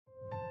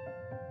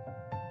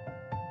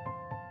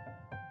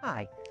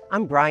Hi,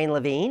 I'm Brian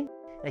Levine.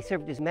 I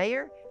served as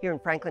mayor here in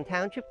Franklin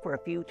Township for a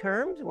few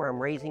terms where I'm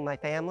raising my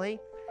family,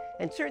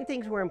 and certain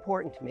things were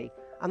important to me.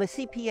 I'm a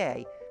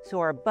CPA, so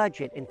our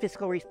budget and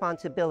fiscal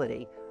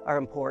responsibility are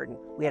important.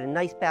 We had a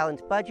nice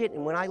balanced budget,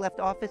 and when I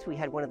left office, we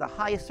had one of the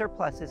highest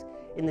surpluses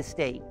in the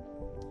state.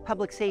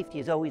 Public safety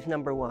is always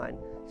number one.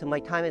 So my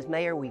time as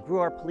mayor, we grew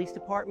our police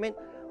department.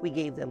 We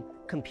gave them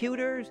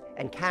computers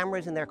and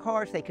cameras in their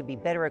cars so they could be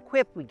better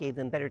equipped. We gave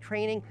them better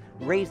training,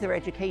 raised their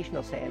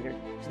educational standards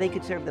so they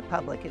could serve the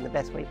public in the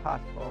best way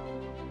possible.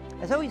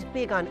 I was always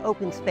big on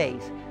open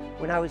space.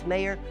 When I was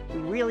mayor, we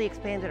really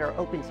expanded our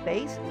open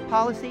space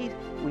policies.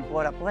 We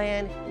bought up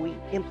land. We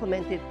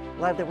implemented a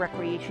lot of the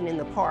recreation in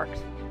the parks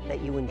that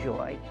you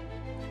enjoy.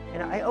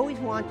 And I always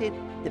wanted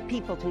the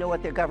people to know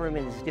what their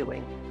government is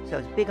doing. So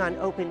I was big on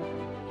open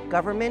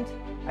government.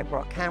 I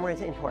brought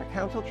cameras into our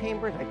council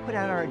chambers. I put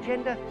out our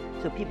agenda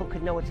so people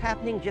could know what's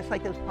happening, just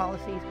like those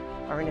policies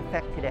are in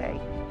effect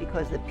today,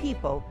 because the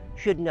people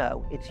should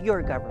know it's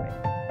your government.